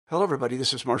Hello, everybody.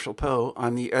 This is Marshall Poe.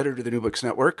 I'm the editor of the New Books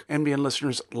Network. NBN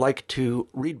listeners like to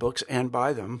read books and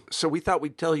buy them. So we thought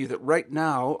we'd tell you that right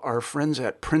now, our friends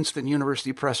at Princeton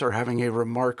University Press are having a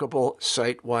remarkable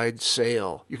site-wide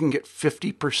sale. You can get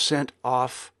 50%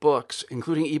 off books,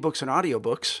 including ebooks and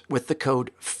audiobooks, with the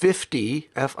code 50,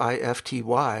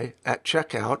 F-I-F-T-Y, at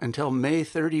checkout until May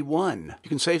 31. You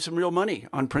can save some real money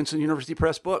on Princeton University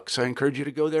Press books. I encourage you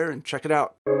to go there and check it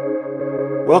out.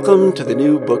 Welcome to the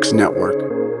New Books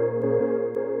Network.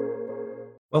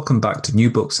 Welcome back to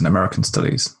New Books in American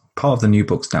Studies, part of the New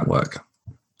Books Network.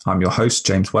 I'm your host,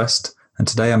 James West, and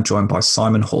today I'm joined by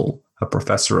Simon Hall, a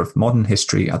professor of modern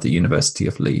history at the University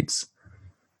of Leeds.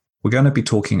 We're going to be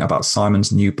talking about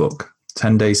Simon's new book,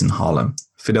 10 Days in Harlem,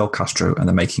 Fidel Castro and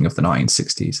the Making of the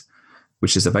 1960s,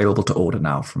 which is available to order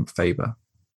now from Faber.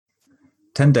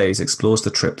 10 Days explores the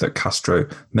trip that Castro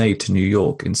made to New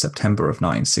York in September of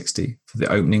 1960 for the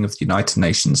opening of the United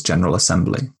Nations General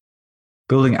Assembly.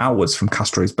 Building outwards from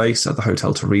Castro's base at the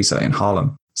Hotel Theresa in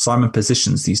Harlem, Simon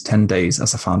positions these 10 days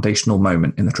as a foundational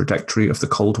moment in the trajectory of the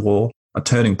Cold War, a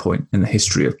turning point in the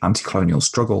history of anti-colonial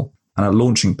struggle, and a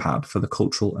launching pad for the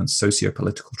cultural and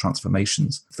socio-political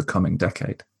transformations of the coming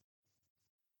decade.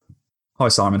 Hi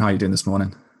Simon, how are you doing this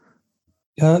morning?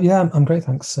 Yeah, I'm great,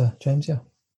 thanks, James, yeah.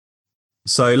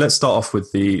 So let's start off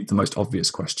with the most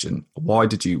obvious question. Why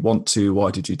did you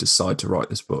decide to write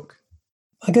this book?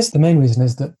 I guess the main reason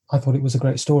is that I thought it was a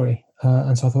great story,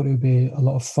 and so I thought it would be a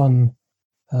lot of fun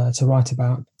to write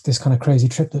about this kind of crazy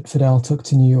trip that Fidel took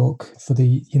to New York for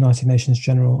the United Nations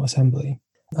General Assembly.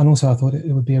 And also I thought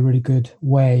it would be a really good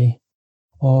way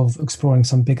of exploring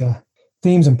some bigger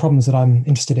themes and problems that I'm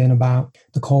interested in about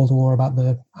the Cold War, about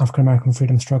the African-American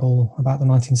freedom struggle, about the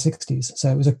 1960s.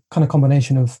 So it was a kind of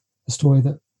combination of a story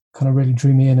that kind of really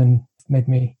drew me in and made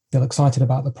me feel excited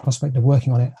about the prospect of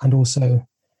working on it, and also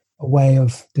a way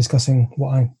of discussing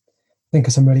what I think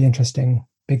are some really interesting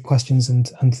big questions and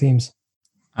themes.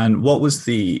 And what was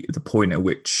the point at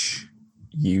which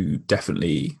you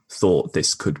definitely thought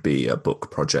this could be a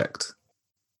book project?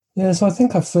 Yeah, so I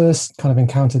think I first kind of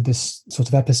encountered this sort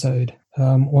of episode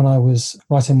when I was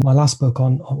writing my last book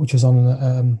which was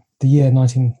on the year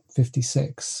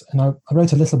 1956. And I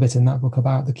wrote a little bit in that book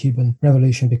about the Cuban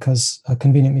Revolution because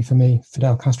conveniently for me,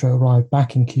 Fidel Castro arrived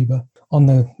back in Cuba on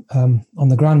the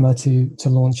Granma to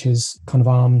launch his kind of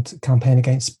armed campaign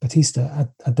against Batista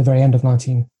at the very end of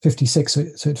 1956.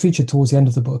 So it featured towards the end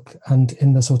of the book. And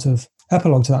in the sort of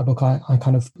epilogue to that book, I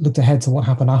kind of looked ahead to what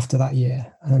happened after that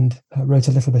year and wrote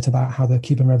a little bit about how the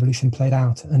Cuban Revolution played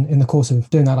out. And in the course of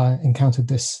doing that, I encountered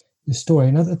this story.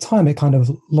 And at the time, it kind of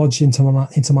lodged into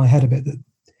my head a bit that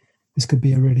this could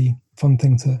be a really fun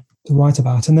thing to write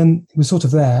about. And then it was sort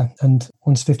of there. And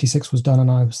once 56 was done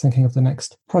and I was thinking of the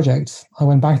next project, I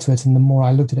went back to it. And the more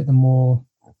I looked at it, the more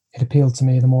it appealed to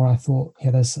me, the more I thought,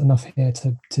 yeah, there's enough here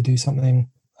to do something.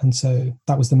 And so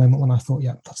that was the moment when I thought,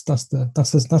 yeah, that's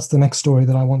the next story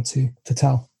that I want to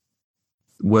tell.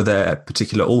 Were there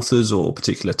particular authors or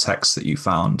particular texts that you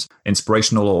found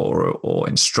inspirational or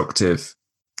instructive?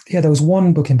 Yeah, there was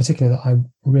one book in particular that I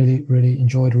really, really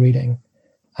enjoyed reading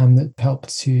and that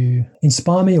helped to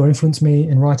inspire me or influence me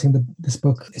in writing this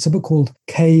book. It's a book called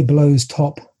K Blows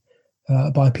Top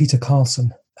by Peter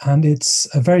Carlson. And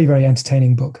it's a very, very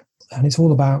entertaining book. And it's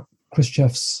all about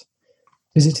Khrushchev's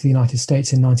visit to the United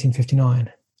States in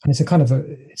 1959. And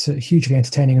it's a hugely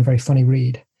entertaining and very funny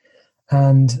read.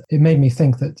 And it made me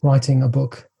think that writing a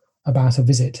book about a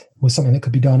visit was something that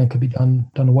could be done and could be done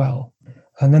well.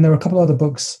 And then there were a couple of other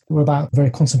books that were about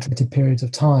very concentrated periods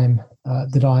of time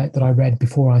that I read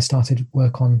before I started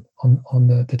work on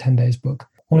the 10 Days book.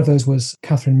 One of those was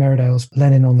Catherine Merridale's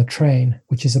Lenin on the Train,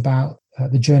 which is about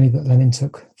the journey that Lenin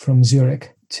took from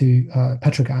Zurich to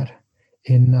Petrograd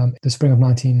in the spring of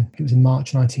March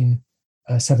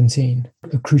 1917,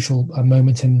 a crucial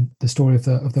moment in the story of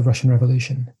the Russian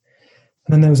Revolution.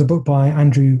 And then there was a book by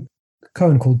Andrew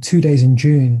Cohen called 2 Days in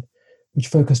June, which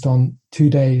focused on 2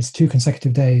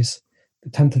 consecutive days, the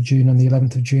 10th of June and the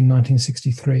 11th of June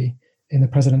 1963, in the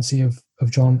presidency of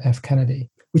John F. Kennedy,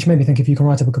 which made me think if you can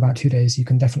write a book about 2 days, you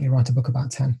can definitely write a book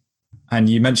about 10. And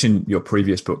you mentioned your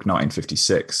previous book,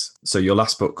 1956. So your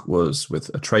last book was with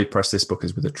a trade press. This book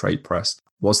is with a trade press.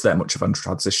 Was there much of a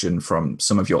transition from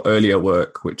some of your earlier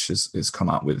work, which has come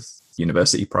out with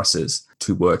university presses,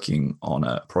 to working on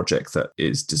a project that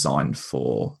is designed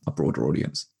for a broader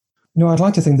audience? I'd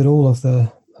like to think that all of the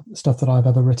stuff that I've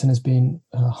ever written has been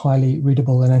highly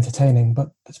readable and entertaining,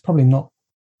 but it's probably not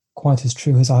quite as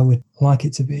true as I would like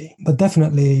it to be. But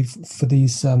definitely for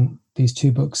these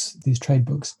two books, these trade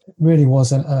books, really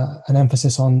was an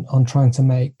emphasis on trying to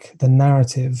make the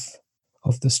narrative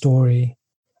of the story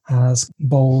as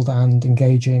bold and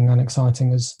engaging and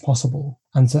exciting as possible,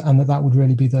 and that would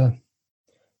really be the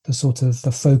sort of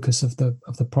the focus of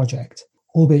the project,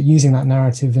 albeit using that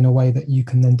narrative in a way that you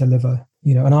can then deliver,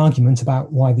 an argument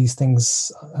about why these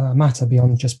things matter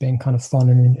beyond just being kind of fun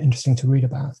and interesting to read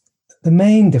about. The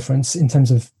main difference in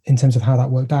terms of how that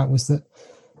worked out was that,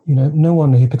 no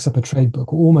one who picks up a trade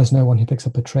book, or almost no one who picks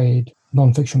up a trade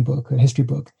non-fiction book, a history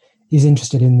book, is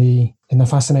interested in the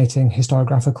fascinating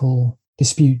historiographical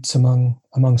disputes among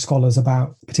scholars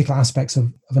about particular aspects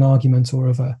of an argument or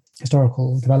of a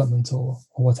historical development or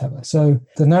whatever. So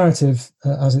the narrative,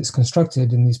 as it's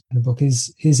constructed in the book,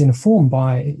 is informed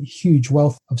by a huge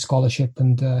wealth of scholarship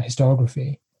and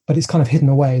historiography, but it's kind of hidden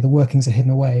away. The workings are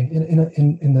hidden away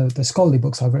in the scholarly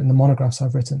books I've written, the monographs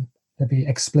I've written. There'd be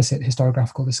explicit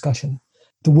historiographical discussion.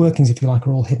 The workings, if you like,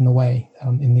 are all hidden away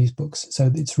in these books.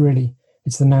 So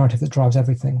it's the narrative that drives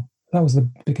everything. That was the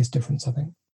biggest difference, I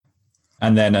think.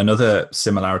 And then another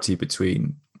similarity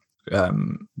between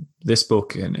this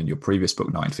book and your previous book,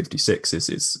 1956,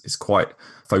 is quite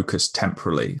focused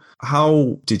temporally.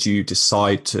 How did you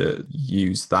decide to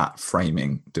use that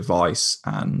framing device,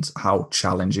 and how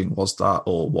challenging was that,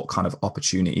 or what kind of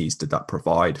opportunities did that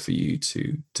provide for you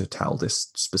to tell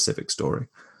this specific story?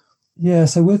 Yeah,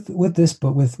 so with this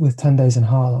book, with 10 Days in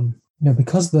Harlem,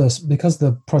 because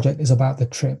the project is about the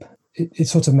trip, it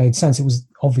sort of made sense. It was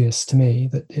obvious to me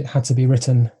that it had to be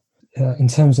written in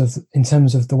terms of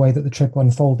the way that the trip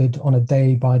unfolded on a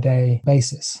day-by-day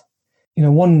basis.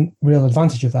 One real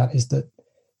advantage of that is that,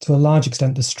 to a large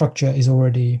extent, the structure is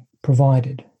already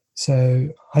provided. So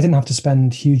I didn't have to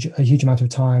spend a huge amount of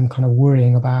time kind of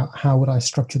worrying about how would I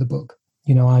structure the book.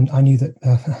 I knew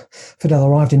that Fidel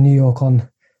arrived in New York on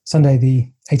Sunday,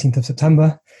 the 18th of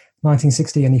September,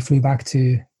 1960, and he flew back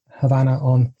to Havana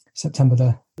on September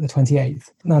the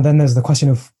 28th. Now, then there's the question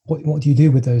of what do you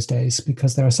do with those days?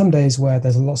 Because there are some days where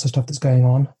there's lots of stuff that's going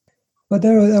on, but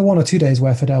there are 1 or 2 days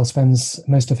where Fidel spends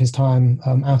most of his time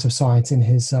out of sight in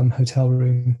his hotel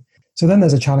room. So then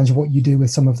there's a challenge of what you do with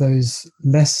some of those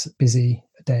less busy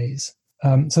days.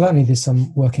 So that needed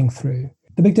some working through.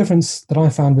 The big difference that I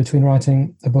found between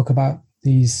writing a book about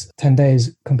these 10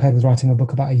 days compared with writing a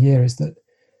book about a year is that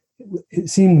it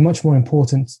seemed much more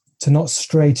important to not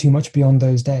stray too much beyond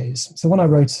those days. So when I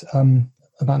wrote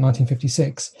about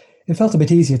 1956, it felt a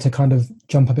bit easier to kind of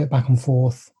jump a bit back and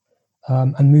forth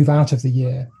and move out of the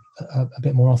year a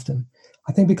bit more often.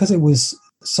 I think because it was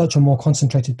such a more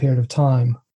concentrated period of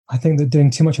time, I think that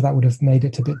doing too much of that would have made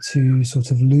it a bit too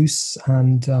sort of loose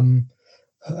and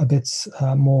a bit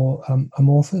more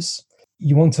amorphous.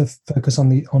 You want to focus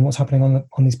on what's happening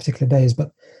on these particular days,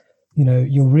 but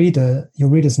your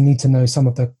readers need to know some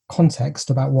of the context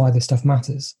about why this stuff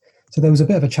matters. So there was a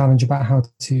bit of a challenge about how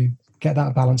to get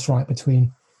that balance right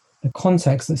between the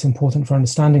context that's important for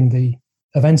understanding the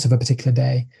events of a particular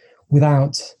day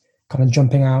without kind of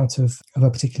jumping out of a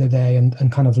particular day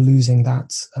and kind of losing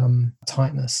that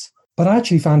tightness. But I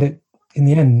actually found it, in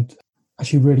the end,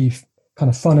 actually really kind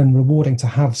of fun and rewarding to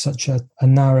have such a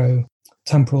narrow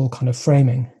temporal kind of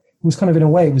framing. It was kind of, in a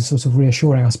way, it was sort of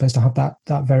reassuring, I suppose, to have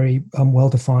that very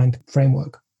well-defined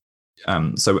framework.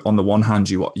 So on the one hand,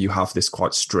 you have this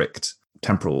quite strict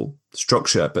temporal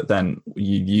structure, but then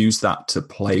you use that to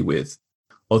play with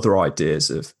other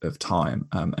ideas of time.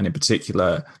 And in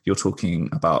particular, you're talking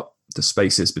about the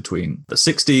spaces between the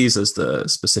 60s as the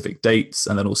specific dates,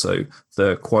 and then also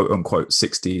the quote-unquote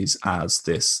 60s as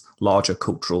this larger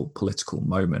cultural, political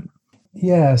moment.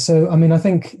 Yeah, so I mean, I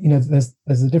think there's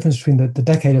a difference between the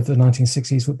decade of the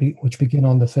 1960s, which begin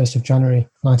on the 1st of January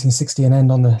 1960 and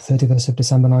end on the 31st of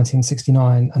December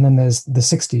 1969, and then there's the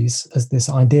 60s as this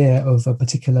idea of a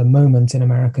particular moment in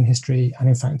American history, and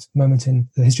in fact, moment in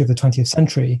the history of the 20th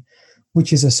century,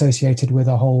 which is associated with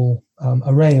a whole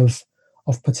array of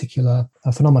particular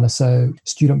phenomena. So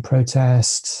student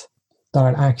protests,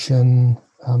 direct action,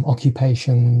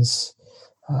 occupations,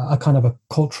 a kind of a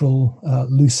cultural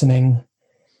loosening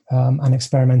and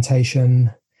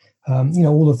experimentation,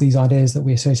 all of these ideas that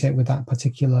we associate with that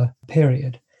particular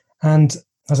period. And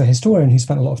as a historian who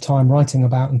spent a lot of time writing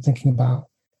about and thinking about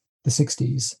the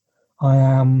 60s, I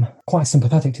am quite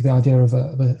sympathetic to the idea of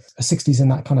a 60s in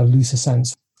that kind of looser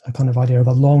sense, a kind of idea of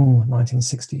a long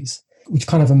 1960s, which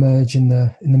kind of emerged in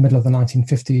the middle of the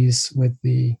 1950s with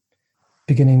the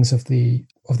beginnings of the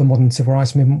modern civil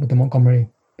rights movement, with the Montgomery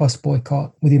bus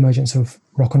boycott, with the emergence of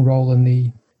rock and roll and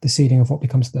the seeding of what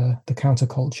becomes the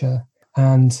counterculture,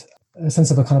 and a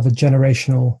sense of a kind of a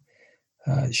generational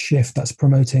shift that's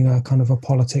promoting a kind of a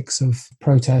politics of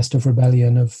protest, of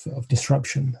rebellion, of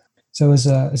disruption. So as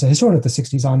a historian of the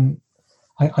 60s,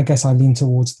 I guess I lean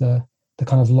towards the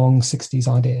kind of long 60s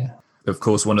idea. Of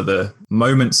course, one of the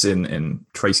moments in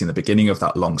tracing the beginning of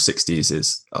that long 60s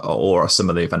is, or are some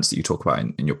of the events that you talk about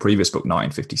in your previous book,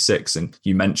 1956. And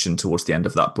you mentioned towards the end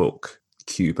of that book,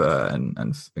 Cuba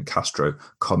and Castro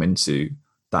come into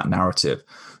that narrative.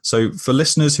 So for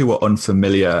listeners who are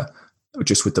unfamiliar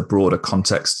just with the broader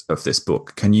context of this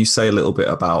book, can you say a little bit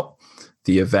about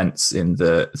the events in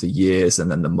the years and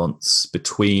then the months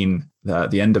between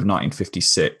the end of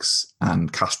 1956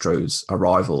 and Castro's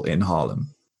arrival in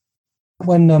Harlem?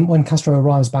 When Castro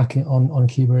arrives back on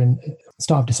Cuba in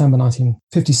start of December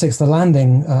 1956, the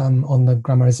landing on the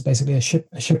Granma is basically a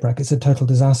shipwreck. It's a total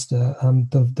disaster.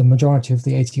 The majority of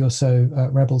the 80 or so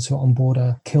rebels who are on board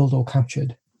are killed or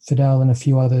captured. Fidel and a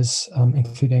few others,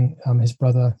 including his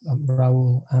brother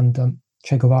Raul and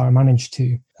Che Guevara, managed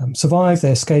to survive.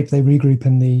 They escape. They regroup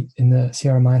in the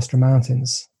Sierra Maestra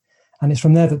Mountains, and it's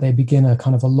from there that they begin a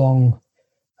kind of a long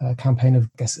campaign of,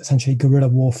 I guess, essentially guerrilla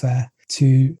warfare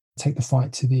to take the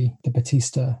fight to the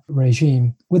Batista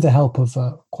regime with the help of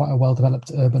quite a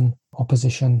well-developed urban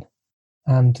opposition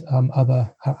and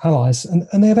other allies.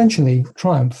 And they eventually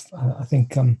triumph. I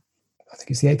think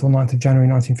it's the 8th or 9th of January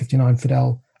 1959,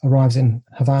 Fidel arrives in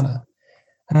Havana.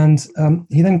 And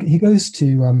he goes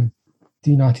to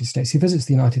the United States. He visits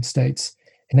the United States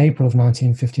in April of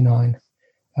 1959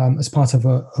 as part of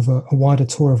a wider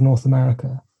tour of North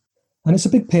America. And it's a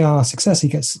big PR success.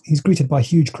 He's greeted by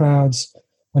huge crowds.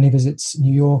 When he visits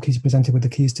New York, he's presented with the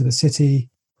keys to the city.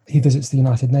 He visits the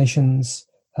United Nations.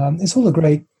 It's all a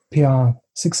great PR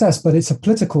success, but it's a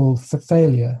political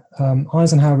failure.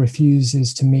 Eisenhower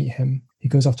refuses to meet him. He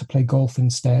goes off to play golf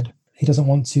instead. He doesn't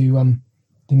want to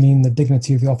demean the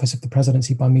dignity of the office of the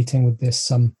presidency by meeting with this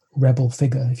rebel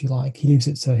figure, if you like. He leaves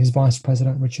it to his vice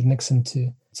president, Richard Nixon,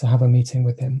 to have a meeting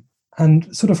with him.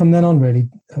 And sort of from then on, really,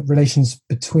 relations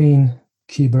between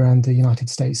Cuba and the United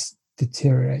States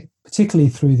deteriorate, particularly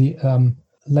through the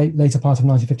later part of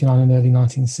 1959 and early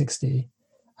 1960,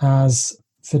 as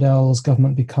Fidel's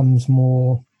government becomes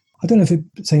more, I don't know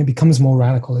if saying it becomes more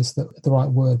radical is the right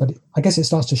word, but I guess it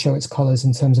starts to show its colors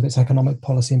in terms of its economic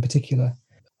policy in particular.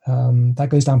 That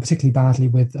goes down particularly badly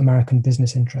with American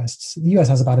business interests. The US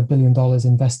has about $1 billion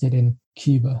invested in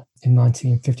Cuba in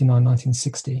 1959,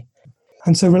 1960.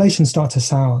 And so relations start to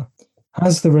sour.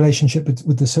 As the relationship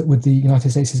with the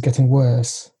United States is getting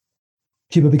worse,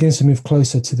 Cuba begins to move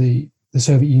closer to the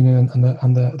Soviet Union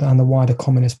and the wider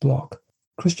communist bloc.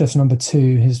 Khrushchev's number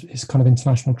two, his kind of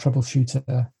international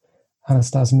troubleshooter,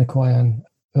 Anastas Mikoyan,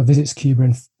 visits Cuba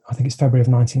in, I think it's February of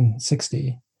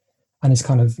 1960, and is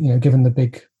kind of, given the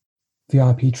big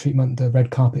VIP treatment. The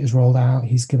red carpet is rolled out.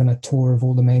 He's given a tour of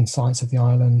all the main sites of the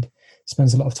island,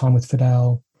 spends a lot of time with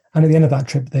Fidel. And at the end of that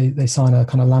trip, they sign a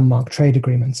kind of landmark trade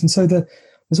agreements. And so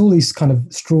there's all these kind of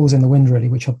straws in the wind, really,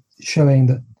 which are showing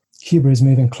that Cuba is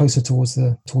moving closer towards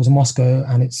Moscow,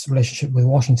 and its relationship with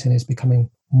Washington is becoming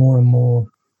more and more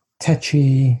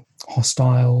tetchy,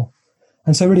 hostile.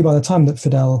 And so really by the time that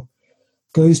Fidel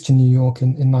goes to New York in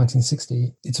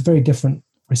 1960, it's a very different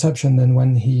reception than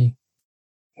when he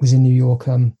was in New York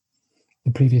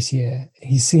the previous year.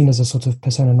 He's seen as a sort of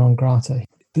persona non grata.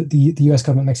 The US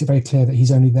government makes it very clear that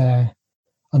he's only there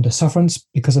under sufferance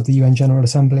because of the UN General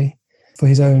Assembly. For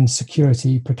his own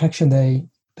security protection, they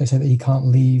say that he can't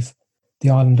leave the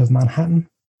island of Manhattan.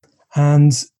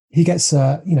 And he gets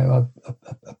a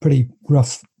pretty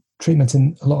rough treatment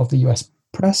in a lot of the US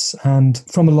press and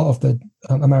from a lot of the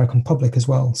American public as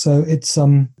well. So it's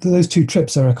those two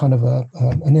trips are a kind of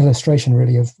an illustration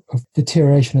really of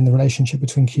deterioration in the relationship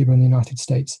between Cuba and the United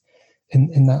States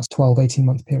in that 12,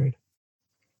 18-month period.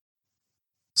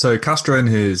 So Castro and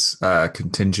his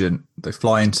contingent, they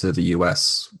fly into the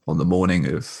US on the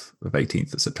morning of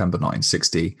 18th of September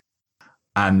 1960,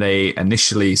 and they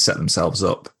initially set themselves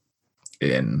up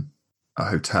in a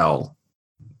hotel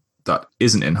that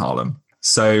isn't in Harlem.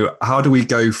 So how do we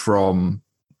go from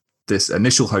this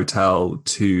initial hotel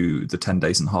to the 10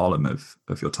 days in Harlem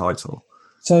of your title?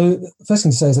 So the first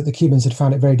thing to say is that the Cubans had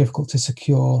found it very difficult to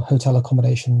secure hotel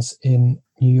accommodations in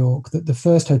New York. The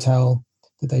first hotel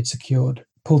that they'd secured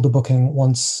pulled the booking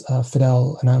once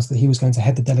Fidel announced that he was going to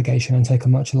head the delegation and take a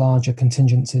much larger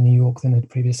contingent to New York than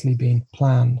had previously been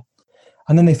planned.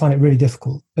 And then they find it really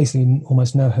difficult. Basically,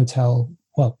 almost no hotel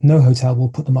will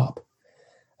put them up.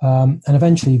 And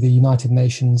eventually the United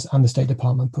Nations and the State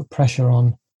Department put pressure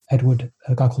on a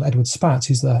guy called Edward Spatz,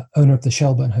 who's the owner of the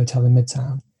Shelburne Hotel in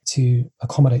Midtown, to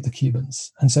accommodate the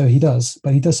Cubans. And so he does,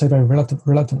 but he does so very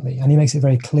reluctantly. And he makes it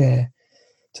very clear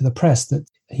to the press that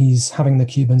he's having the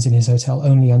Cubans in his hotel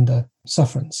only under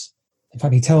sufferance. In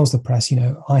fact, he tells the press,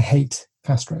 I hate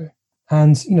Castro.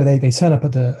 And, they turn up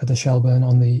at the Shelburne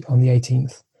on the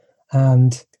 18th.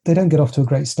 And they don't get off to a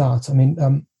great start. I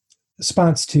mean,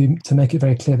 Spaatz, to make it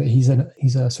very clear that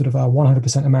he's a sort of a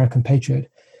 100% American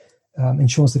patriot,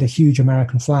 ensures that a huge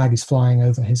American flag is flying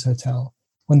over his hotel.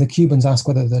 When the Cubans ask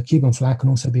whether the Cuban flag can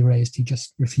also be raised, he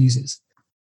just refuses.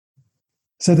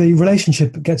 So the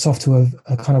relationship gets off to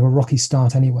a kind of a rocky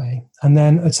start anyway. And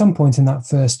then at some point in that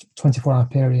first 24-hour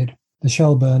period, the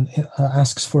Shelburne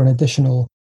asks for an additional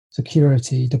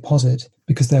security deposit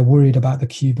because they're worried about the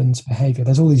Cubans' behavior.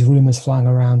 There's all these rumors flying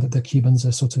around that the Cubans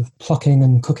are sort of plucking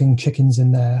and cooking chickens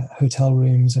in their hotel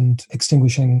rooms and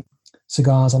extinguishing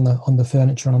cigars on the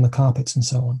furniture and on the carpets and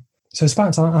so on. So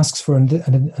Spaatz asks for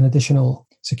an additional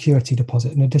security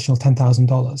deposit, an additional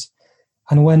 $10,000.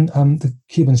 And when the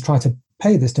Cubans try to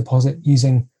pay this deposit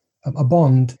using a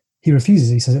bond, he refuses.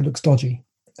 He says it looks dodgy.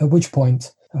 At which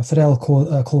point, Fidel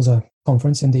calls a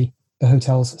conference in the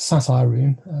hotel's satire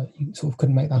room. You sort of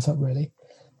couldn't make that up, really.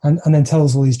 And then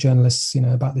tells all these journalists,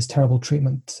 about this terrible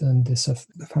treatment and this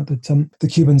the fact that the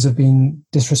Cubans have been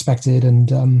disrespected.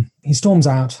 And he storms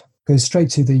out, goes straight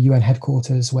to the UN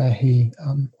headquarters, where he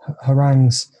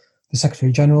harangues the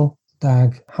Secretary General,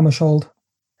 Dag Hammarskjöld,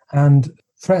 and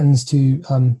threatens to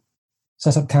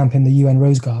set up camp in the UN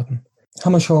Rose Garden.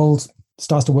 Hammarskjöld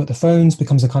starts to work the phones,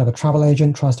 becomes a kind of a travel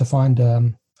agent, tries to find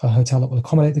a hotel that will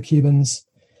accommodate the Cubans.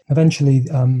 Eventually,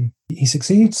 he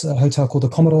succeeds. A hotel called the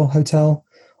Commodore Hotel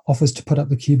offers to put up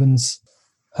the Cubans,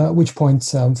 at which point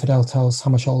Fidel tells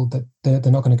Hammarskjöld that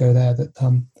they're not going to go there, that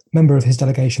a member of his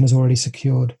delegation has already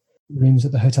secured rooms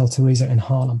at the Hotel Theresa in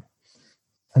Harlem.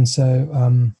 And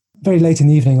so very late in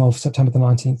the evening of September the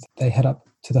 19th, they head up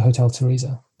to the Hotel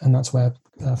Theresa, and that's where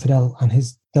Fidel and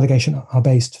his delegation are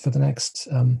based for the next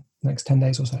 10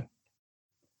 days or so.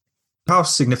 How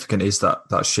significant is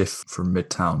that shift from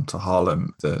Midtown to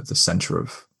Harlem, the center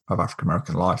of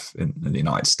African-American life in the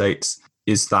United States?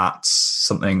 Is that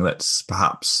something that's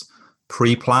perhaps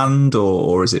pre-planned,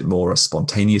 or is it more a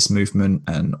spontaneous movement?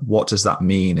 And what does that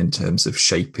mean in terms of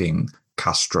shaping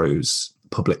Castro's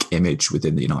public image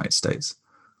within the United States?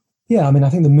 Yeah, I mean, I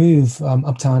think the move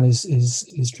uptown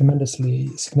is tremendously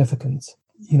significant.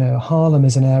 Harlem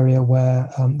is an area where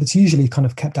that's usually kind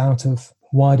of kept out of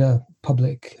wider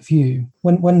public view.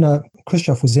 When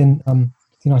Khrushchev was in the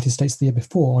United States the year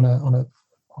before on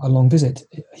a long visit,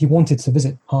 he wanted to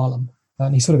visit Harlem,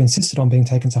 and he sort of insisted on being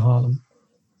taken to Harlem.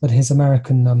 But his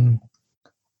American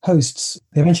hosts,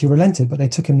 they eventually relented, but they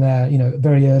took him there,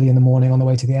 very early in the morning on the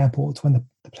way to the airport when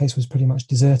the place was pretty much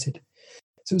deserted.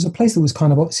 So it was a place that was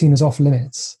kind of seen as off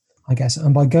limits, I guess.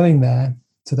 And by going there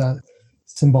to the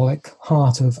symbolic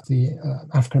heart of the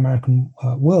African-American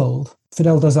world,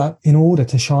 Fidel does that in order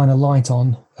to shine a light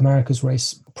on America's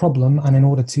race problem and in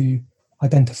order to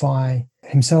identify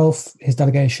himself, his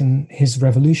delegation, his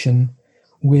revolution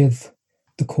with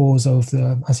the cause of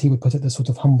the, as he would put it, the sort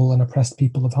of humble and oppressed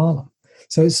people of Harlem.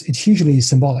 So it's hugely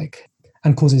symbolic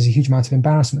and causes a huge amount of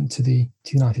embarrassment to the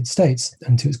United States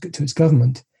and to its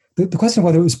government. The question of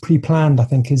whether it was pre-planned, I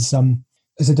think, is a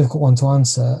difficult one to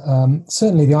answer.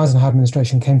 Certainly, the Eisenhower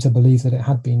administration came to believe that it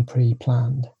had been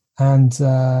pre-planned. And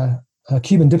a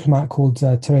Cuban diplomat called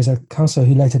Teresa Caso,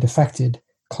 who later defected,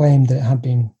 claimed that it had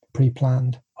been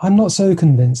pre-planned. I'm not so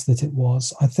convinced that it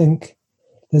was. I think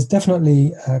there's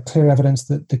definitely clear evidence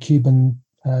that the Cuban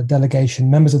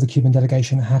delegation, members of the Cuban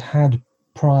delegation, had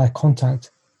prior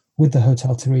contact with the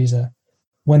Hotel Theresa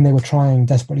when they were trying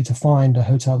desperately to find a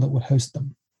hotel that would host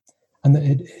them, and that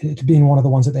it had been one of the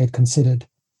ones that they had considered.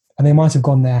 And they might have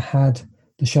gone there had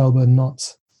the Shelburne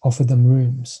not offered them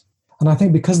rooms. And I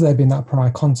think because there had been that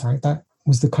prior contact, that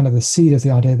was the kind of the seed of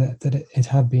the idea that it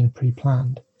had been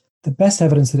pre-planned. The best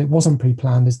evidence that it wasn't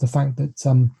pre-planned is the fact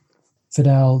that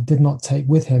Fidel did not take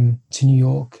with him to New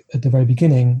York at the very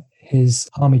beginning his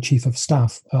army chief of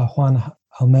staff, Juan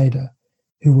Almeida,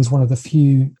 who was one of the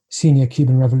few senior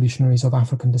Cuban revolutionaries of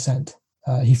African descent.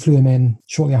 He flew him in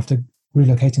shortly after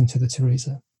relocating to the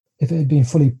Theresa. If it had been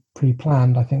fully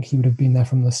pre-planned, I think he would have been there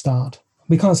from the start.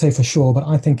 We can't say for sure, but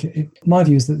I think my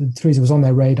view is that the Theresa was on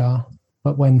their radar,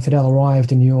 but when Fidel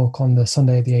arrived in New York on the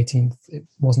Sunday the 18th, it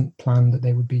wasn't planned that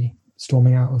they would be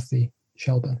storming out of the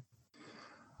Shelburne.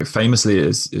 Famously,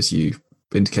 as you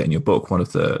indicate in your book, one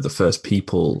of the first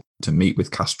people to meet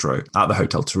with Castro at the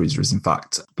Hotel Theresa is in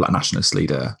fact Black nationalist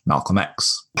leader Malcolm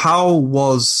X. How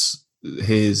was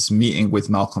his meeting with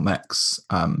Malcolm X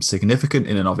significant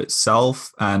in and of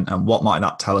itself, and what might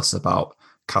that tell us about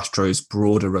Castro's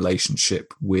broader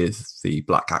relationship with the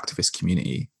Black activist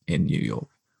community in New York?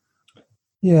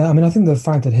 Yeah, I mean, I think the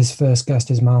fact that his first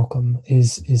guest is Malcolm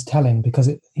is telling, because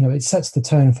it sets the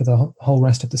tone for the whole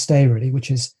rest of the stay, really, which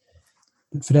is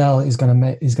that Fidel is going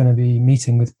to be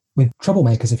meeting with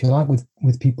troublemakers, if you like,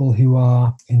 with people who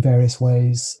are in various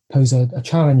ways pose a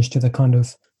challenge to the kind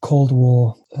of Cold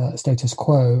War status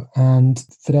quo. And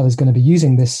Fidel is going to be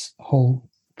using this whole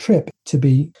trip to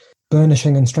be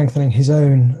burnishing and strengthening his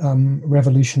own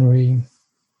revolutionary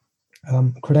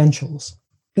credentials.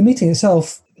 The meeting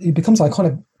itself, it becomes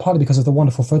iconic partly because of the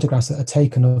wonderful photographs that are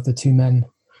taken of the two men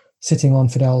sitting on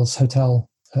Fidel's hotel,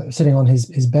 sitting on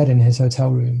his bed in his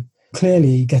hotel room,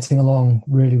 clearly getting along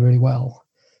really, really well,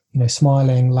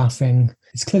 smiling, laughing.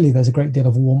 It's clearly there's a great deal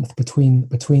of warmth between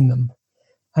them.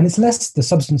 And it's less the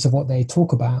substance of what they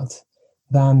talk about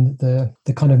than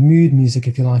the kind of mood music,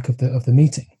 if you like, of the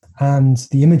meeting and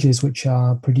the images which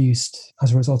are produced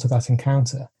as a result of that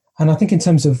encounter. And I think in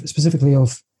terms of specifically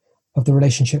of the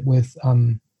relationship with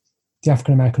the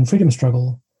African-American freedom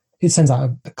struggle, it sends out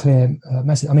a clear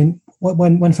message. I mean,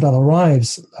 when Fidel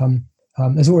arrives,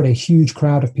 there's already a huge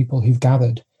crowd of people who've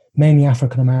gathered, mainly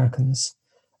African-Americans,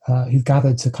 who've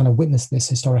gathered to kind of witness this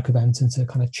historic event and to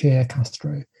kind of cheer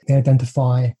Castro. They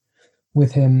identify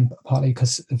with him partly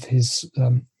because of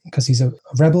because he's a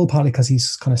rebel, partly because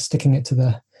he's kind of sticking it to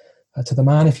the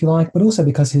man, if you like, but also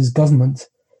because his government,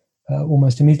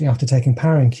 almost immediately after taking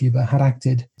power in Cuba, had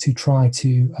acted to try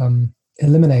to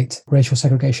eliminate racial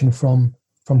segregation from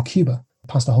Cuba,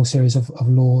 passed a whole series of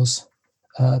laws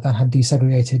that had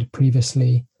desegregated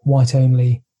previously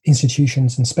white-only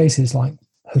institutions and spaces like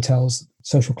hotels,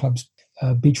 social clubs,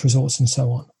 beach resorts, and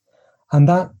so on. And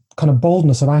that kind of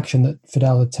boldness of action that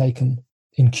Fidel had taken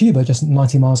in Cuba, just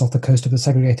 90 miles off the coast of the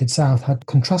segregated South, had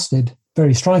contrasted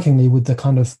very strikingly with the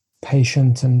kind of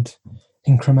patient and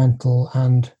incremental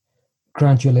and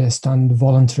gradualist and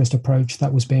voluntarist approach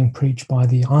that was being preached by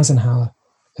the Eisenhower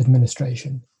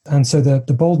administration. And so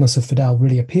the boldness of Fidel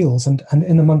really appeals. And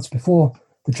in the months before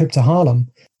the trip to Harlem,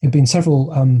 there had been several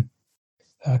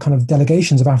kind of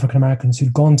delegations of African Americans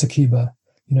who'd gone to Cuba,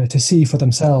 to see for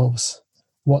themselves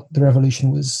what the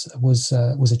revolution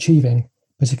was achieving,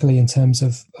 particularly in terms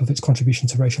of its contribution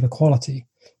to racial equality.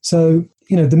 So,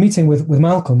 the meeting with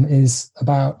Malcolm is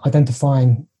about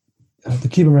identifying the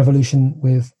Cuban Revolution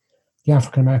with the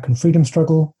African American freedom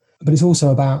struggle, but it's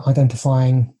also about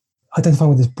identifying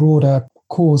with this broader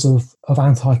cause of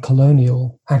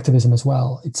anti-colonial activism as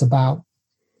well. It's about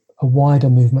a wider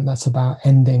movement that's about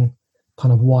ending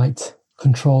kind of white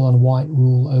control and white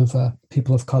rule over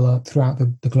people of color throughout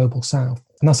the global South.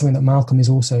 And that's something that Malcolm is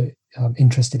also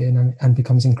interested in and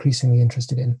becomes increasingly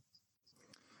interested in.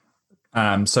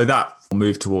 So that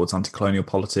move towards anti-colonial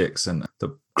politics and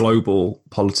the global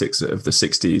politics of the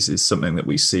 60s is something that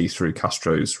we see through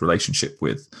Castro's relationship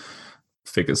with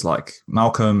figures like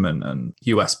Malcolm and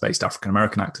US-based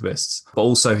African-American activists. But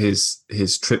also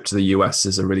his trip to the US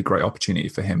is a really great opportunity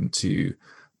for him to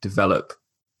develop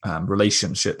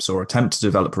relationships or attempt to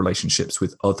develop relationships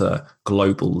with other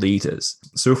global leaders.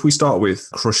 So if we start with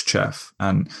Khrushchev,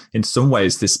 and in some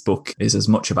ways this book is as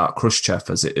much about Khrushchev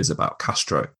as it is about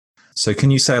Castro. So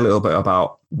can you say a little bit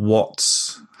about what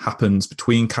happens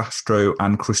between Castro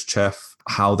and Khrushchev,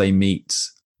 how they meet,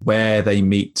 where they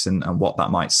meet, and what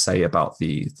that might say about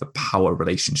the power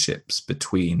relationships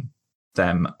between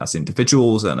them as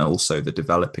individuals and also the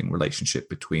developing relationship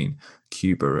between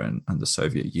Cuba and the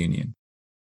Soviet Union?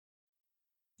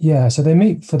 Yeah, so they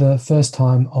meet for the first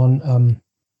time on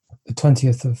the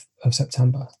 20th of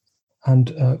September.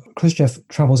 And Khrushchev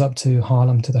travels up to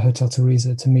Harlem to the Hotel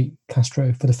Theresa to meet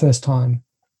Castro for the first time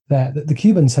there. The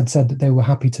Cubans had said that they were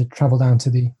happy to travel down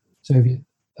to the Soviet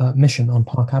mission on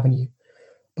Park Avenue.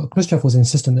 But Khrushchev was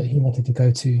insistent that he wanted to go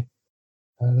to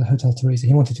the Hotel Theresa.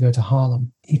 He wanted to go to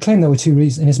Harlem. He claimed there were two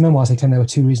reasons. In his memoirs, he claimed there were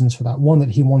two reasons for that. One, that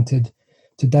he wanted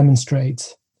to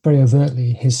demonstrate very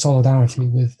overtly his solidarity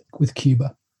with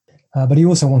Cuba. But he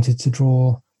also wanted to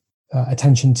draw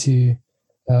attention to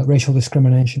racial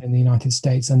discrimination in the United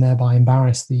States and thereby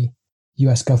embarrass the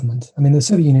US government. I mean, the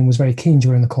Soviet Union was very keen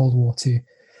during the Cold War to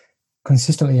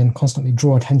consistently and constantly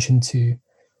draw attention to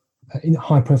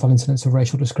high-profile incidents of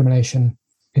racial discrimination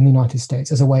in the United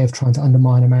States as a way of trying to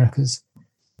undermine America's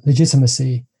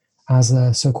legitimacy as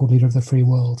a so-called leader of the free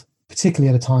world,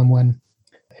 particularly at a time when,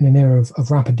 in an era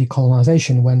of rapid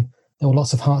decolonization, when there were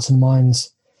lots of hearts and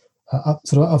minds up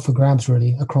for grabs,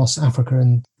 really, across Africa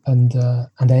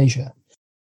and Asia.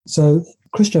 So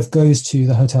Khrushchev goes to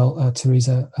the Hotel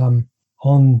Theresa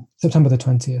on September the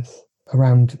 20th,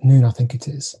 around noon, I think it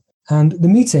is. And the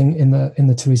meeting in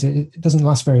the Theresa, it doesn't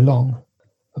last very long.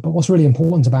 But what's really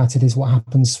important about it is what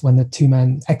happens when the two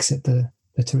men exit the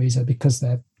Theresa, because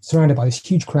they're surrounded by this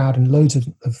huge crowd and loads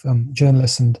of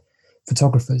journalists and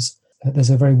photographers.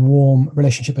 There's a very warm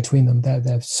relationship between them.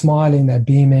 They're smiling, they're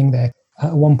beaming.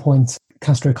 At one point,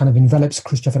 Castro kind of envelops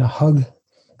Khrushchev in a hug,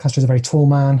 Castro's a very tall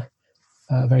man,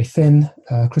 very thin.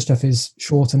 Khrushchev is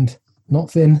short and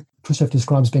not thin. Khrushchev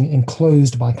describes being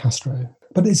enclosed by Castro.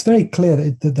 But it's very clear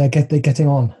that they're getting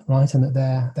on, right, and that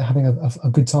they're having a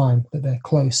good time, that they're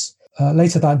close.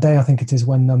 Later that day, I think it is,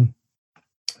 when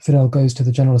Fidel goes to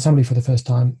the General Assembly for the first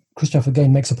time, Khrushchev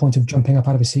again makes a point of jumping up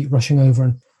out of his seat, rushing over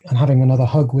and having another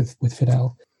hug with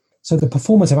Fidel. So the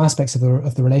performative aspects of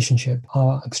the relationship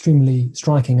are extremely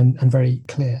striking and very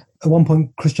clear. At one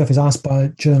point, Khrushchev is asked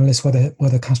by journalists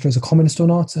whether Castro is a communist or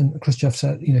not, and Khrushchev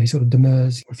said, he sort of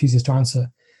demurs, refuses to answer.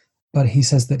 But he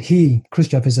says that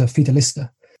Khrushchev, is a Fidelista.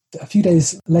 A few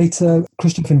days later,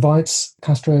 Khrushchev invites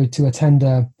Castro to attend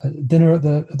a dinner at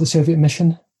the Soviet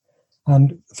mission,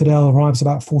 and Fidel arrives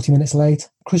about 40 minutes late.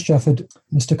 Khrushchev had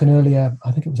mistaken earlier,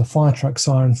 I think it was a fire truck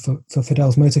siren for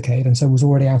Fidel's motorcade, and so was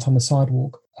already out on the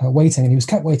sidewalk waiting, and he was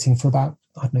kept waiting for about,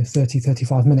 30,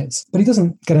 35 minutes. But he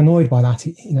doesn't get annoyed by that.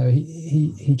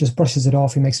 He just brushes it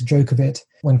off. He makes a joke of it.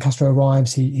 When Castro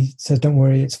arrives, he says, "Don't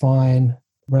worry, it's fine.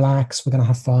 Relax, we're going to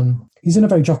have fun." He's in a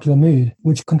very jocular mood,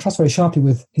 which contrasts very sharply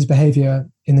with his behaviour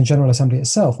in the General Assembly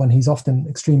itself, when he's often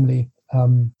extremely,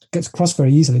 gets cross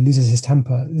very easily, loses his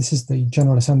temper. This is the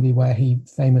General Assembly where he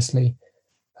famously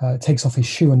takes off his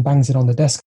shoe and bangs it on the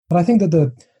desk. But I think that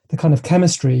the kind of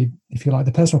chemistry, if you like,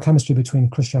 the personal chemistry between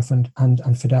Khrushchev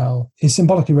and Fidel is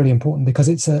symbolically really important, because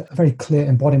it's a very clear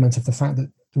embodiment of the fact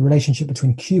that the relationship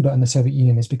between Cuba and the Soviet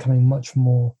Union is becoming much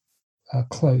more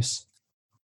close.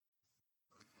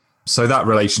 So that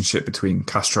relationship between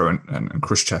Castro and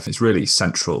Khrushchev is really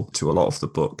central to a lot of the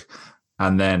book.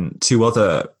 And then two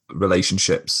other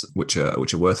relationships which are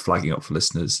worth flagging up for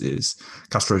listeners is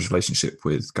Castro's relationship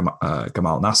with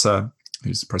Gamal Nasser,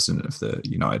 who's the president of the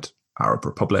United Arab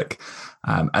Republic,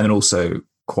 and then also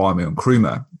Kwame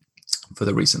Nkrumah for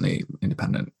the recently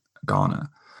independent Ghana.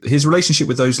 His relationship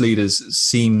with those leaders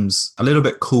seems a little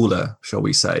bit cooler, shall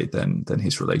we say, than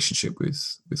his relationship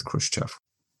with Khrushchev.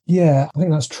 Yeah, I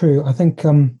think that's true. I think,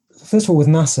 first of all, with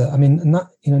Nasser,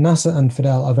 Nasser and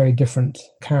Fidel are very different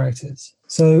characters.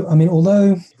 So,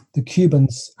 although the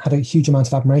Cubans had a huge amount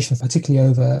of admiration, particularly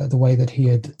over the way that he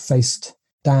had faced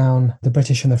down the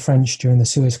British and the French during the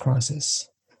Suez Crisis,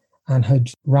 and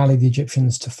had rallied the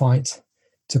Egyptians to fight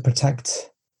to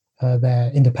protect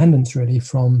their independence, really,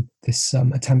 from this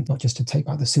attempt not just to take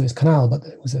back the Suez Canal, but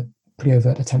it was a pretty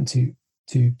overt attempt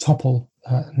to topple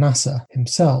Nasser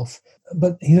himself.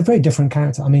 But he's a very different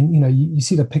character. You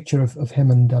see the picture of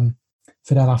him and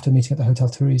Fidel after meeting at the Hotel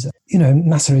Theresa.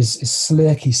 Nasser is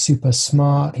slick, he's super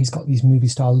smart, he's got these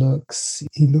movie-style looks.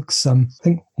 He looks, I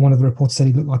think one of the reporters said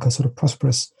he looked like a sort of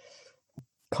prosperous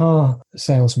car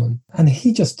salesman. And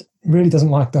he just really doesn't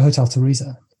like the Hotel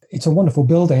Theresa. It's a wonderful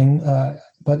building,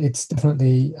 but it's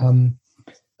definitely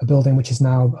a building which is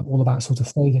now all about sort of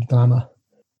faded glamour.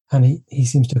 And he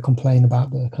seems to complain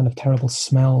about the kind of terrible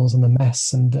smells and the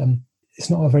mess, and it's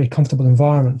not a very comfortable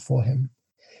environment for him.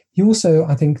 He also,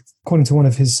 I think, according to one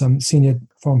of his senior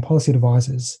foreign policy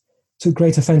advisors, took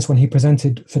great offence when he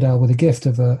presented Fidel with a gift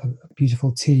of a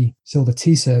beautiful silver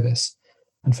tea service,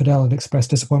 and Fidel had expressed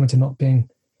disappointment in not being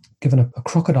given a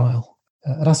crocodile.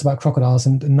 I'd asked about crocodiles,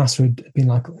 and Nasser had been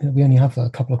like, "We only have a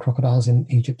couple of crocodiles in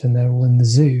Egypt, and they're all in the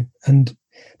zoo." And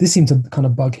this seemed to kind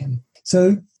of bug him.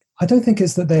 So I don't think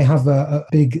it's that they have a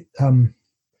big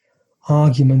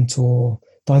argument or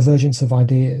divergence of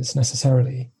ideas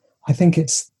necessarily. I think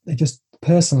they just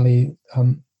personally,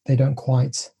 they don't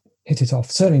quite hit it off.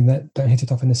 Certainly they don't hit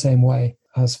it off in the same way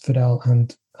as Fidel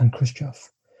and Khrushchev.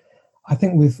 I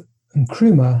think with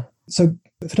Nkrumah, so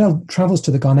Fidel travels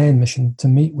to the Ghanaian mission to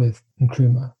meet with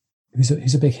Nkrumah, who's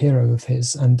a big hero of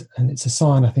his, and it's a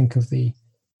sign, I think, of the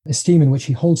esteem in which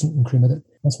he holds Nkrumah,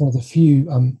 that's one of the few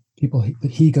people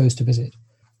that he goes to visit,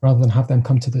 rather than have them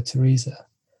come to the Theresa.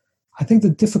 I think the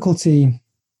difficulty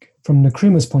from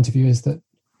Nkrumah's point of view is that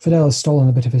Fidel has stolen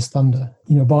a bit of his thunder,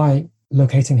 by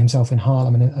locating himself in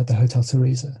Harlem and at the Hotel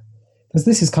Theresa. Because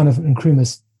this is kind of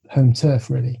Nkrumah's home turf,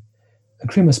 really.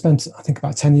 Nkrumah spent, I think,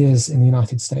 about 10 years in the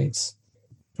United States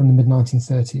from the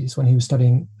mid-1930s when he was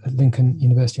studying at Lincoln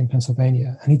University in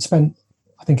Pennsylvania. And he'd spent,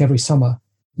 I think, every summer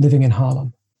living in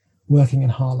Harlem, working in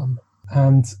Harlem.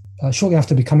 And shortly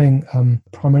after becoming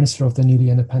Prime Minister of the newly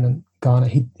independent Ghana,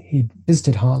 he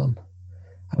visited Harlem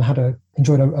and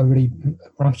enjoyed a really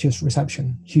rapturous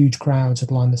reception. Huge crowds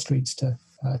had lined the streets to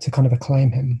kind of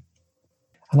acclaim him.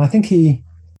 And I think he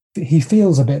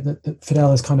feels a bit that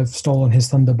Fidel has kind of stolen his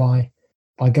thunder by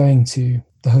going to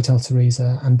the Hotel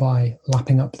Theresa and by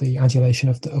lapping up the adulation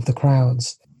of the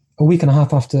crowds. A week and a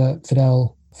half after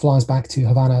Fidel flies back to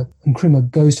Havana,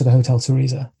 Nkrumah goes to the Hotel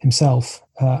Theresa himself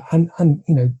and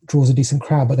draws a decent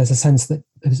crowd, but there's a sense that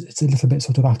it's a little bit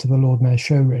sort of after the Lord Mayor's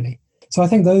show, really. So I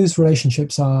think those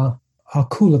relationships are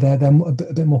cooler. They're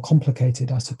a bit more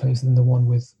complicated, I suppose, than the one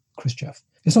with Khrushchev.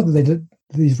 It's not that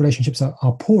these relationships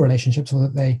are poor relationships or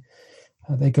that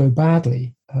they go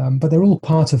badly, but they're all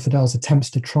part of Fidel's attempts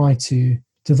to try to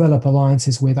develop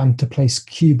alliances with and to place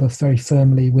Cuba very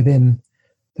firmly within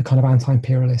the kind of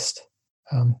anti-imperialist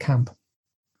camp.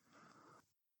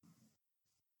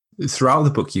 Throughout the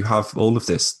book, you have all of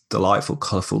this delightful,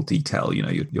 colourful detail.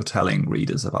 You're telling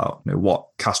readers about what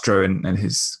Castro and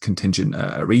his contingent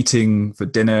are eating for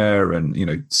dinner,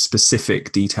 and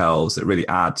specific details that really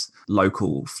add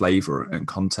local flavour and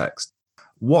context.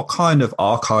 What kind of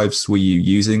archives were you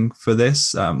using for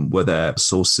this? Were there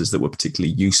sources that were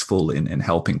particularly useful in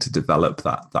helping to develop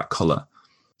that colour?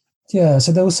 Yeah,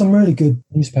 so there was some really good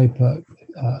newspaper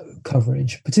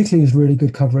coverage. Particularly, was really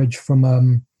good coverage from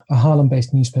a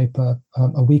Harlem-based newspaper,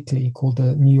 a weekly called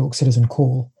the New York Citizen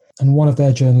Call. And one of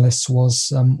their journalists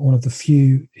was one of the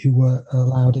few who were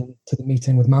allowed into the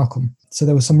meeting with Malcolm. So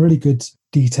there was some really good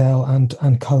detail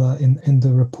and colour in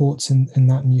the reports in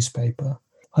that newspaper.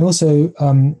 I also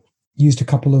used a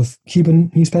couple of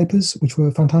Cuban newspapers, which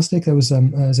were fantastic. There was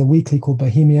a weekly called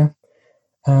Bohemia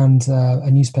and a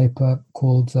newspaper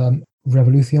called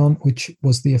Revolucion, which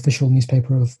was the official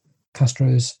newspaper of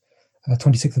Castro's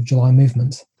 26th of July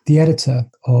movement. The editor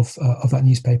of that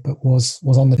newspaper was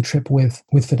on the trip with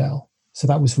Fidel. So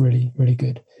that was really, really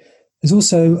good. There's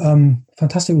also a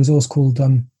fantastic resource called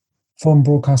Foreign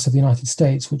Broadcasts of the United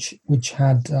States, which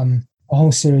had a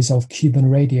whole series of Cuban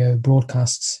radio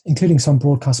broadcasts, including some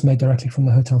broadcasts made directly from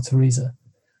the Hotel Teresa.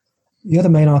 The other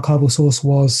main archival source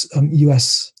was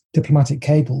US diplomatic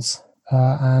cables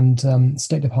and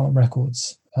State Department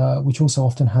records, which also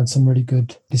often had some really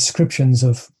good descriptions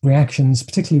of reactions,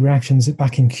 particularly reactions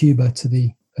back in Cuba to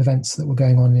the events that were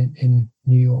going on in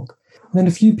New York. And then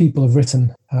a few people have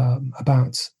written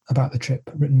about the trip,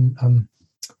 written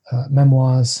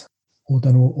memoirs or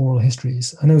done oral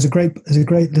histories. And there's a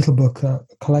great little book, a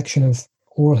collection of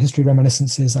oral history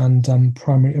reminiscences and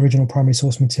original primary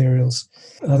source materials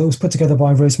that was put together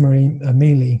by Rosemary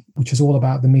Mealy, which was all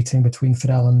about the meeting between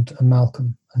Fidel and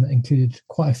Malcolm, and it included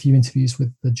quite a few interviews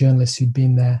with the journalists who'd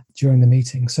been there during the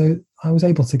meeting. So I was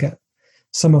able to get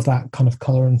some of that kind of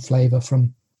colour and flavour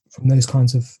from those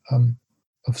kinds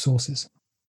of sources.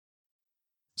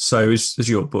 So as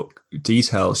your book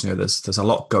details, there's a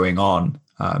lot going on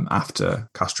after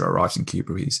Castro arrives in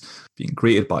Cuba. He's being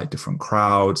greeted by different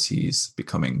crowds. He's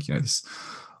becoming, this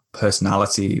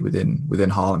personality within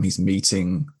Harlem. He's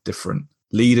meeting different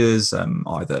leaders,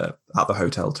 either at the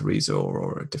Hotel Teresa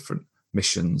or at different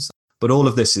missions. But all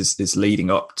of this is leading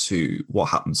up to what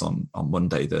happens on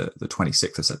Monday, the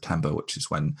 26th of September, which is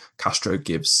when Castro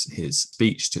gives his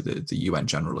speech to the UN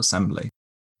General Assembly.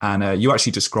 And you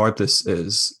actually described this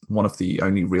as one of the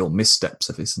only real missteps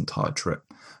of his entire trip.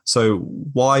 So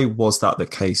why was that the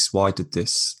case? Why did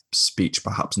this speech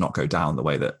perhaps not go down the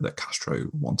way that Castro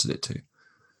wanted it to?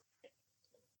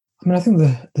 I mean, I think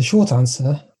the short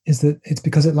answer is that it's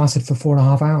because it lasted for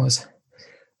 4.5 hours,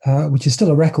 which is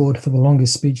still a record for the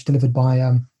longest speech delivered by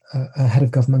a head of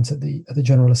government at the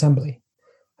General Assembly.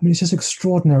 I mean, it's just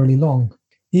extraordinarily long.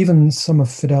 Even some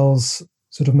of Fidel's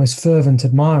sort of most fervent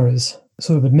admirers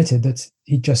sort of admitted that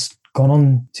he'd just gone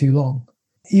on too long.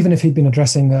 Even if he'd been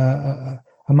addressing a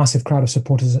massive crowd of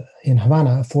supporters in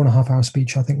Havana, a 4.5-hour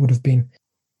speech, I think, would have been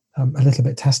a little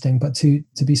bit testing. But to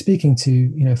be speaking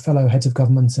to fellow heads of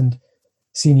governments and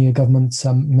senior government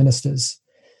ministers,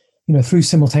 through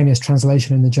simultaneous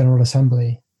translation in the General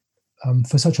Assembly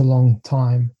for such a long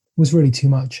time was really too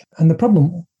much. And the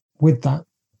problem with that,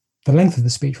 the length of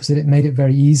the speech, was that it made it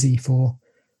very easy for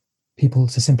people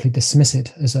to simply dismiss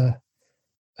it as a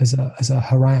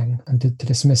harangue, and to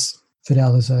dismiss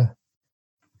Fidel as a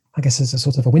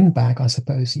sort of a windbag, I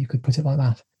suppose you could put it like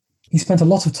that. He spent a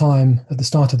lot of time at the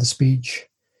start of the speech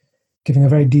giving a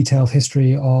very detailed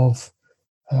history of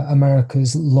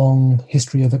America's long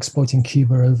history of exploiting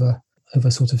Cuba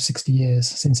over sort of 60 years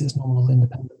since its nominal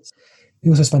independence. He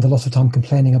also spent a lot of time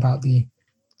complaining about the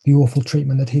awful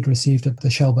treatment that he'd received at the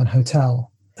Shelburne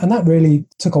Hotel. And that really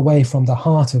took away from the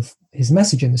heart of his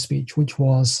message in the speech, which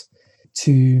was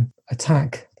to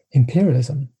attack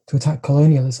imperialism, to attack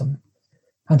colonialism,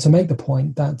 and to make the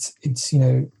point that it's,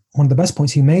 one of the best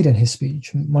points he made in his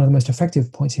speech, one of the most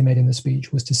effective points he made in the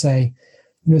speech, was to say,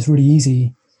 it's really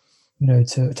easy,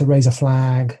 to raise a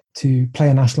flag, to play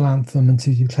a national anthem and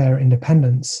to declare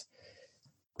independence.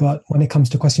 But when it comes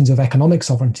to questions of economic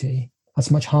sovereignty,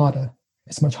 that's much harder.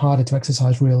 It's much harder to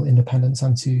exercise real independence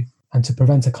and to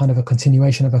prevent a kind of a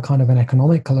continuation of a kind of an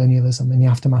economic colonialism in the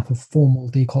aftermath of formal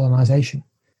decolonization.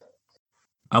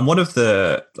 And one of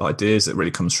the ideas that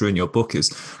really comes through in your book is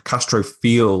Castro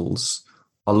feels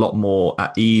a lot more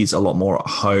at ease, a lot more at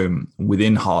home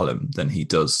within Harlem than he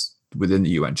does within the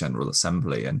UN General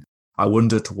Assembly. And I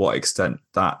wonder to what extent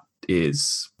that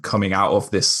is coming out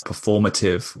of this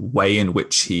performative way in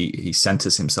which he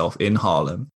centers himself in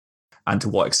Harlem, and to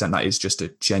what extent that is just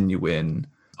a genuine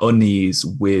unease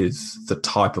with the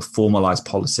type of formalized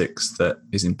politics that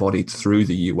is embodied through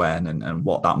the UN, and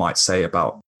what that might say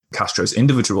about Castro's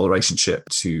individual relationship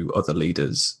to other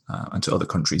leaders and to other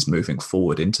countries moving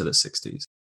forward into the 60s.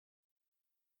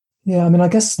 Yeah, I mean, I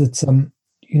guess that,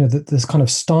 that this kind of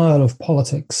style of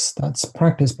politics that's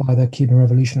practiced by the Cuban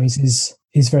revolutionaries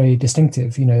is very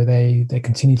distinctive. They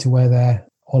continue to wear their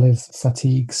olive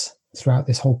fatigues throughout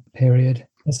this whole period.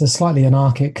 There's a slightly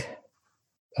anarchic,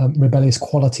 rebellious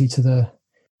quality to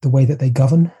the way that they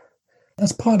govern.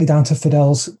 That's partly down to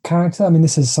Fidel's character. I mean,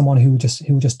 this is someone who would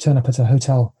just turn up at a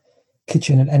hotel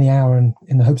kitchen at any hour and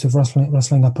in the hopes of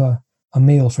rustling up a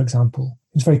meal, for example.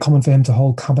 It was very common for him to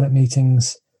hold cabinet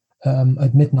meetings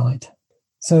at midnight.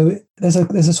 So there's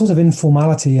a sort of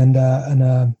informality and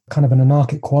a kind of an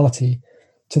anarchic quality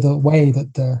to the way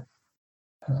that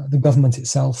the government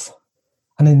itself,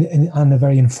 and a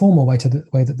very informal way to the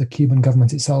way that the Cuban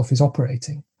government itself is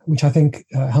operating, which I think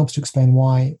helps to explain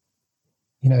why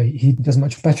he does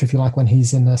much better, if you like, when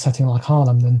he's in a setting like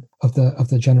Harlem than of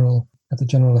the General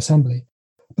Assembly.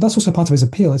 But that's also part of his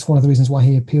appeal. It's one of the reasons why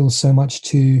he appeals so much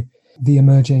to the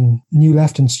emerging New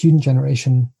Left and student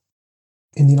generation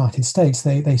in the United States.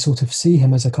 They sort of see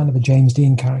him as a kind of a James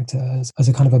Dean character, as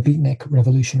a kind of a beatnik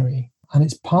revolutionary. And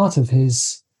it's part of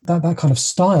his, that kind of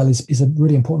style is a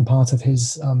really important part of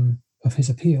his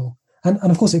appeal. And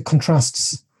of course it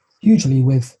contrasts hugely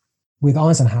with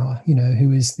Eisenhower,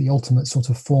 who is the ultimate sort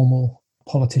of formal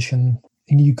politician.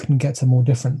 And you couldn't get a more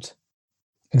different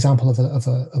example of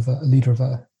a leader of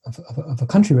a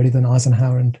country really than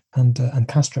Eisenhower and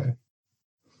Castro.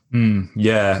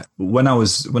 Yeah. When I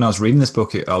was reading this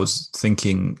book, I was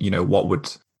thinking,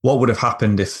 what would have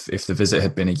happened if the visit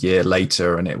had been a year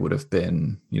later and it would have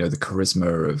been, the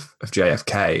charisma of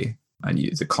JFK, and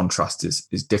the contrast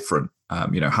is different.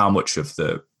 How much of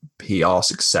the PR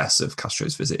success of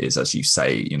Castro's visit is, as you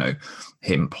say,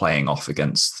 him playing off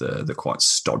against the quite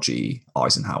stodgy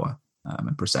Eisenhower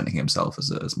and presenting himself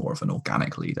as more of an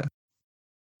organic leader.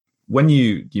 When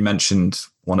you mentioned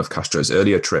one of Castro's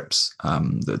earlier trips,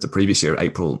 the previous year,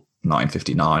 April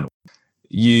 1959,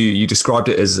 you described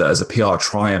it as a PR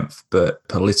triumph, but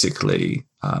politically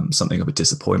something of a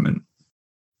disappointment.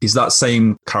 Is that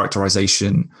same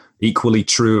characterization equally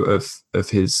true of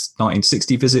his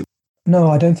 1960 visit? No,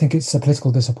 I don't think it's a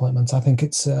political disappointment. I think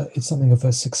it's something of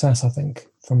a success, I think,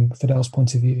 from Fidel's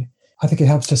point of view. I think it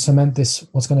helps to cement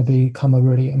what's going to become a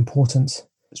really important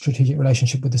strategic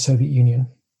relationship with the Soviet Union.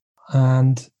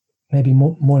 And maybe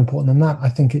more important than that, I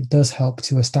think it does help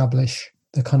to establish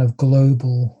the kind of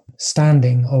global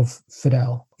standing of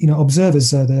Fidel.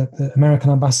 Observers, the American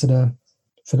ambassador,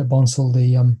 Philip Bonsall,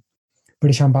 the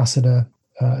British ambassador,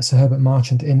 Sir Herbert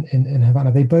Marchant in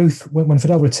Havana, they both, when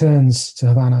Fidel returns to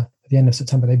Havana at the end of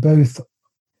September, they both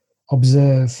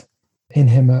observe in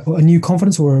him a new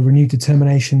confidence or a renewed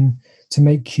determination to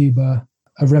make Cuba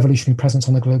a revolutionary presence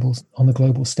on the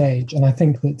global stage. And I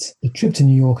think that the trip to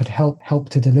New York had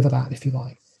helped to deliver that, if you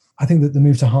like. I think that the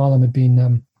move to Harlem had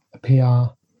been a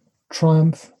PR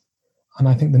triumph. And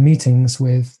I think the meetings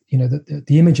with, the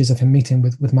images of him meeting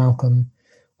with Malcolm,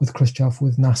 with Khrushchev,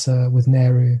 with Nasser, with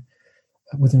Nehru,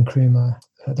 with Nkrumah,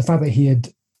 the fact that he had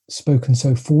spoken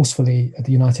so forcefully at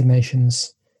the United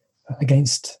Nations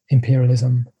against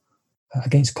imperialism,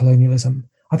 against colonialism,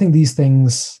 I think these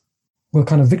things were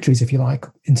kind of victories, if you like,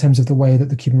 in terms of the way that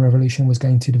the Cuban Revolution was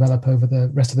going to develop over the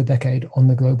rest of the decade on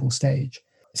the global stage.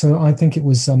 So I think it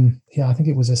was,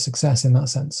 a success in that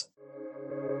sense.